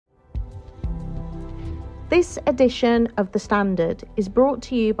This edition of The Standard is brought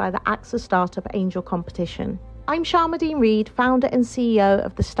to you by the AXA Startup Angel Competition. I'm Sharmadean Reid, founder and CEO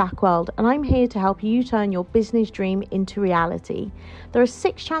of The Stack World, and I'm here to help you turn your business dream into reality. There are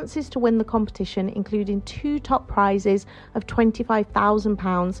 6 chances to win the competition, including 2 top prizes of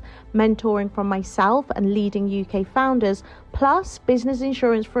 £25,000, mentoring from myself and leading UK founders, plus business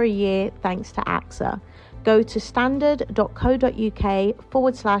insurance for a year thanks to AXA. Go to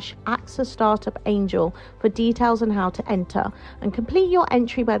standard.co.uk/AXA Startup Angel for details on how to enter and complete your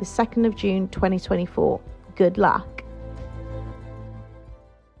entry by the 2nd of June 2024. Good luck.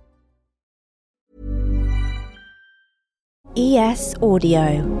 ES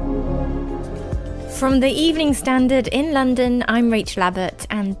Audio. From the Evening Standard in London, I'm Rachel Abbott,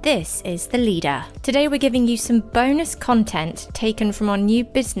 and this is The Leader. Today we're giving you some bonus content taken from our new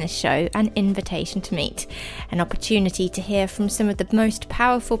business show, An Invitation to Meet, an opportunity to hear from some of the most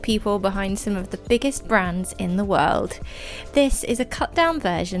powerful people behind some of the biggest brands in the world. This is a cut-down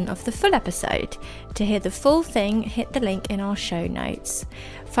version of the full episode. To hear the full thing, hit the link in our show notes.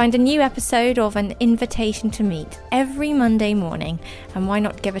 Find a new episode of An Invitation to Meet every Monday morning, and why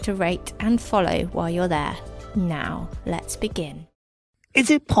not give it a rate and follow while you're there. Now, let's begin. Is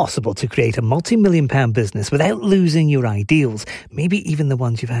it possible to create a multi-million-pound business without losing your ideals, maybe even the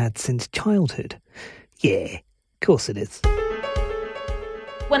ones you've had since childhood? Yeah, of course it is.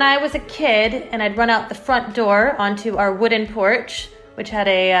 When I was a kid and I'd run out the front door onto our wooden porch, which had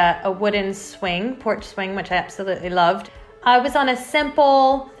a wooden swing, porch swing, which I absolutely loved, I was on a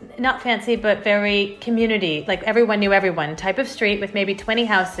simple, not fancy, but very community, like everyone knew everyone type of street with maybe 20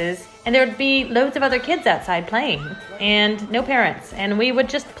 houses. And there would be loads of other kids outside playing and no parents. And we would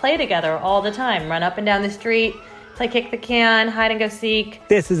just play together all the time, run up and down the street, play kick the can, hide and go seek.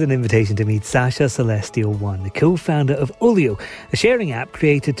 This is an invitation to meet Saasha Celestial-One, the co-founder of Olio, a sharing app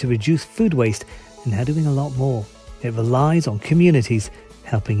created to reduce food waste and now doing a lot more. It relies on communities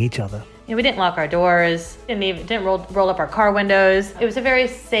helping each other. We didn't lock our doors, didn't roll up our car windows. It was a very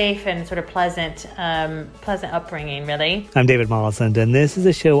safe and sort of pleasant upbringing, really. I'm David Morrison, and this is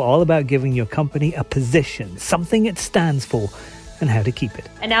a show all about giving your company a position, something it stands for, and how to keep it.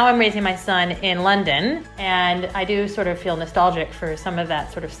 And now I'm raising my son in London, and I do sort of feel nostalgic for some of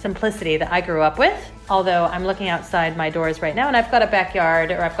that sort of simplicity that I grew up with. Although I'm looking outside my doors right now, and I've got a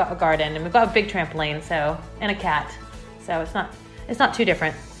backyard, or I've got a garden, and we've got a big trampoline, and a cat. So it's not too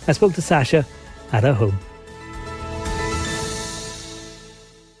different. I spoke to Saasha at her home.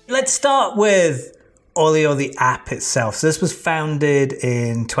 Let's start with Olio, the app itself. So this was founded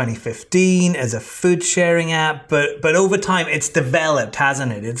in 2015 as a food sharing app, but over time it's developed,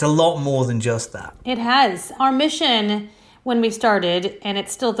 hasn't it? It's a lot more than just that. It has. Our mission when we started, and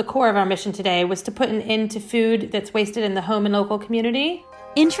it's still the core of our mission today, was to put an end to food that's wasted in the home and local community.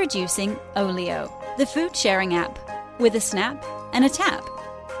 Introducing Olio, the food sharing app, with a snap and a tap.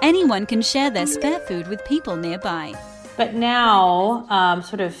 Anyone can share their spare food with people nearby. But now,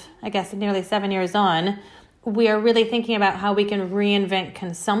 nearly 7 years on, we are really thinking about how we can reinvent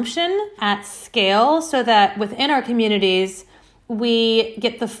consumption at scale so that within our communities, we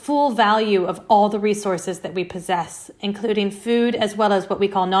get the full value of all the resources that we possess, including food as well as what we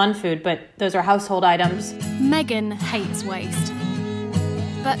call non-food, but those are household items. Megan hates waste,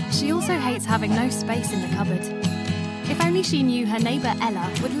 but she also hates having no space in the cupboard. If only she knew her neighbour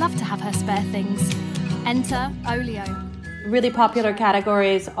Ella would love to have her spare things. Enter Olio. Really popular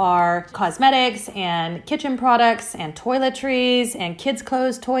categories are cosmetics and kitchen products and toiletries and kids'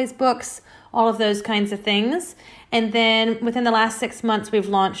 clothes, toys, books, all of those kinds of things. And then within the last 6 months, we've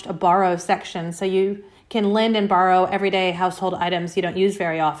launched a borrow section. So you can lend and borrow everyday household items you don't use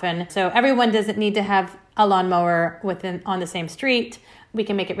very often. So everyone doesn't need to have a lawnmower on the same street. We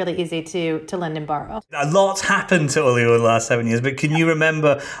can make it really easy to lend and borrow. A lot's happened to Olio in the last 7 years, but can you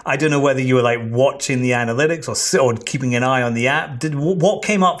remember, I don't know whether you were like watching the analytics or keeping an eye on the app. What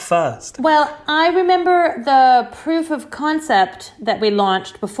came up first? Well, I remember the proof of concept that we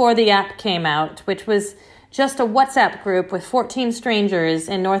launched before the app came out, which was just a WhatsApp group with 14 strangers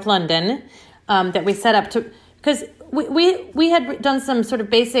in North London that we set up to, because we had done some sort of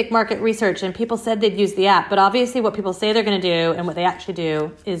basic market research and people said they'd use the app, but obviously what people say they're going to do and what they actually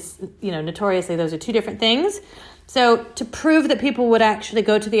do is, notoriously those are two different things. So to prove that people would actually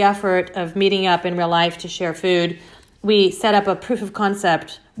go to the effort of meeting up in real life to share food, we set up a proof of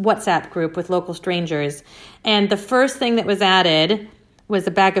concept WhatsApp group with local strangers. And the first thing that was added was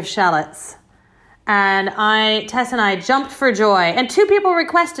a bag of shallots. And Tess and I jumped for joy. And 2 people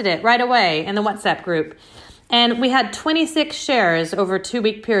requested it right away in the WhatsApp group. And we had 26 shares over a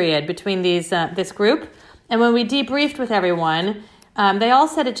 2-week period between this group. And when we debriefed with everyone, They all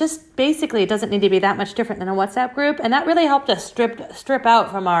said it just basically doesn't need to be that much different than a WhatsApp group. And that really helped us strip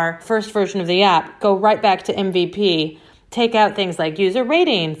out from our first version of the app, go right back to MVP, take out things like user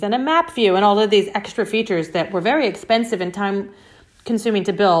ratings and a map view and all of these extra features that were very expensive and time-consuming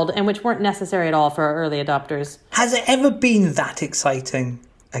to build and which weren't necessary at all for our early adopters. Has it ever been that exciting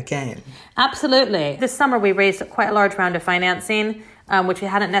again? Absolutely. This summer we raised quite a large round of financing, which we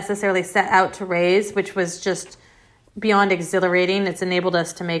hadn't necessarily set out to raise, which was just beyond exhilarating. It's enabled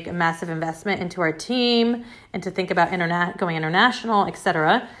us to make a massive investment into our team and to think about going international,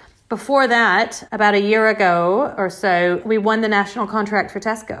 etc. Before that, about a year ago or so, we won the national contract for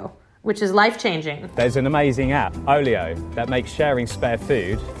Tesco, which is life-changing. There's an amazing app, Olio, that makes sharing spare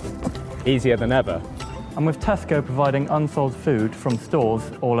food easier than ever. And with Tesco providing unsold food from stores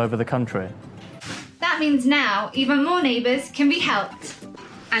all over the country. That means now even more neighbours can be helped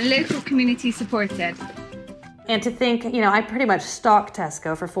and local community supported. And to think, I pretty much stalked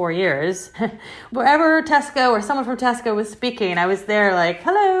Tesco for 4 years. Wherever Tesco or someone from Tesco was speaking, I was there like,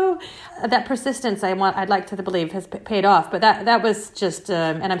 hello. That persistence I'd like to believe has paid off. But that was just,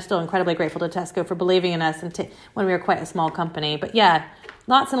 and I'm still incredibly grateful to Tesco for believing in us when we were quite a small company. But yeah,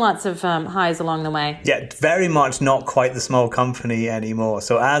 lots and lots of highs along the way. Yeah, very much not quite the small company anymore.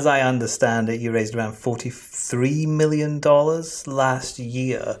 So as I understand it, you raised around $43 million last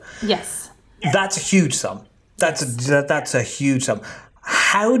year. Yes. That's a huge sum. That's a huge sum.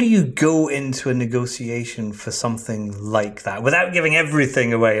 How do you go into a negotiation for something like that? Without giving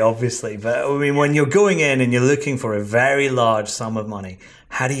everything away, obviously. But I mean, when you're going in and you're looking for a very large sum of money,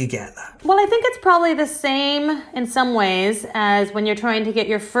 how do you get that? Well, I think it's probably the same in some ways as when you're trying to get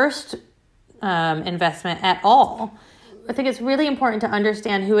your first investment at all. I think it's really important to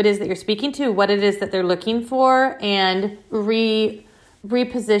understand who it is that you're speaking to, what it is that they're looking for, and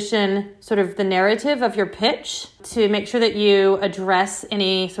reposition sort of the narrative of your pitch to make sure that you address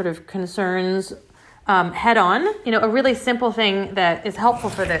any sort of concerns head on. A really simple thing that is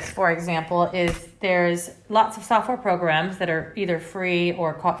helpful for this, for example, is there's lots of software programs that are either free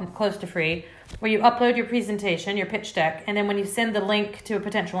or close to free, where you upload your presentation, your pitch deck, and then when you send the link to a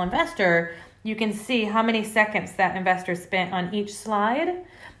potential investor, you can see how many seconds that investor spent on each slide.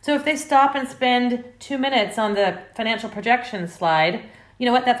 So if they stop and spend 2 minutes on the financial projection slide, you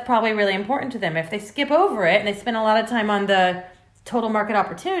know what, that's probably really important to them. If they skip over it and they spend a lot of time on the total market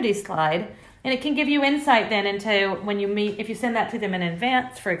opportunity slide, and it can give you insight then into when you meet, if you send that to them in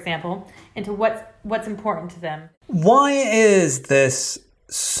advance, for example, into what's important to them. Why is this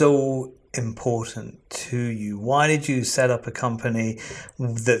so important to you? Why did you set up a company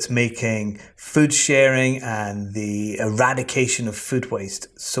that's making food sharing and the eradication of food waste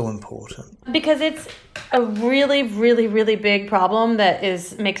so important? Because it's a really, really, really big problem that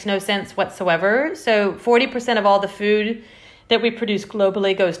makes no sense whatsoever. So 40% of all the food that we produce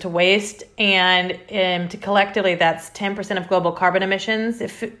globally goes to waste, and collectively that's 10% of global carbon emissions.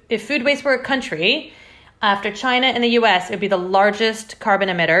 If food waste were a country, after China and the US, it would be the largest carbon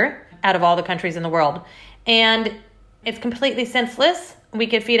emitter out of all the countries in the world. And it's completely senseless. We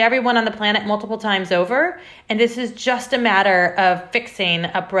could feed everyone on the planet multiple times over. And this is just a matter of fixing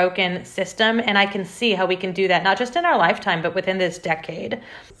a broken system. And I can see how we can do that, not just in our lifetime, but within this decade.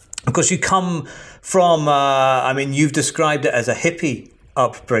 Of course, you come from, you've described it as a hippie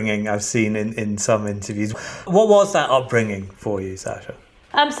upbringing I've seen in some interviews. What was that upbringing for you, Saasha?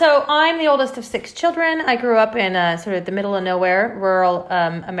 So I'm the oldest of 6 children. I grew up in sort of the middle of nowhere, rural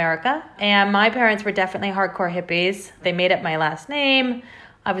America. And my parents were definitely hardcore hippies. They made up my last name.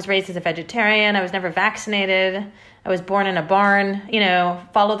 I was raised as a vegetarian. I was never vaccinated. I was born in a barn,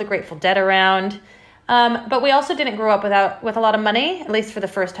 followed the Grateful Dead around. But we also didn't grow up with a lot of money, at least for the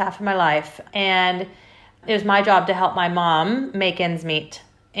first half of my life. And it was my job to help my mom make ends meet.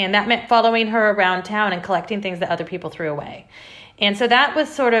 And that meant following her around town and collecting things that other people threw away. And so that was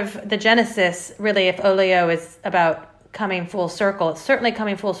sort of the genesis, really, if Olio is about coming full circle. It's certainly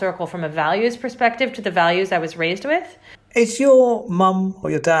coming full circle from a values perspective to the values I was raised with. Is your mum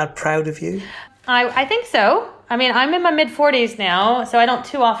or your dad proud of you? I think so. I mean, I'm in my mid-40s now, so I don't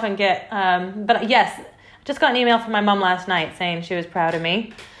too often get... but yes, I just got an email from my mom last night saying she was proud of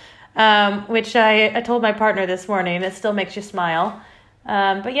me, which I told my partner this morning. It still makes you smile.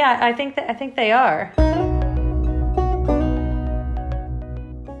 But yeah, I think they are.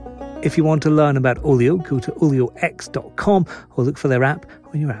 If you want to learn about Olio, go to oliox.com or look for their app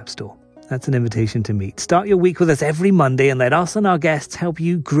on your app store. That's an invitation to meet. Start your week with us every Monday and let us and our guests help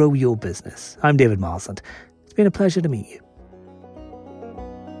you grow your business. I'm David Marsland. It's been a pleasure to meet you.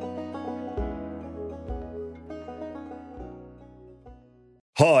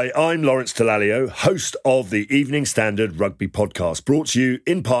 Hi, I'm Lawrence Dallaglio, host of the Evening Standard Rugby Podcast, brought to you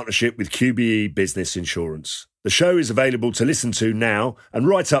in partnership with QBE Business Insurance. The show is available to listen to now and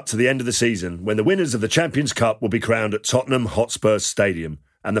right up to the end of the season, when the winners of the Champions Cup will be crowned at Tottenham Hotspur Stadium,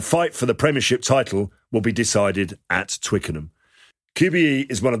 and the fight for the Premiership title will be decided at Twickenham.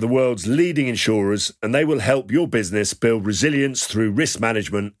 QBE is one of the world's leading insurers, and they will help your business build resilience through risk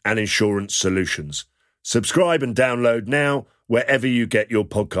management and insurance solutions. Subscribe and download now wherever you get your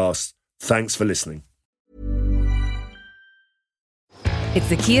podcasts. Thanks for listening. It's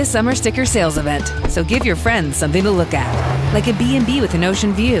the Kia Summer Sticker Sales Event, so give your friends something to look at, like a B&B with an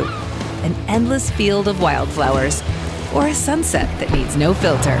ocean view, an endless field of wildflowers, or a sunset that needs no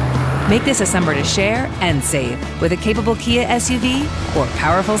filter. Make this a summer to share and save with a capable Kia SUV or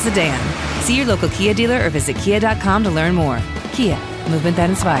powerful sedan. See your local Kia dealer or visit kia.com to learn more. Kia, movement that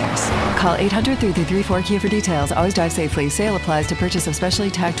inspires. Call 800-3334-KIA for details. Always drive safely. Sale applies to purchase of specially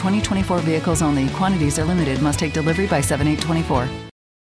tagged 2024 vehicles only. Quantities are limited. Must take delivery by 7/8/24.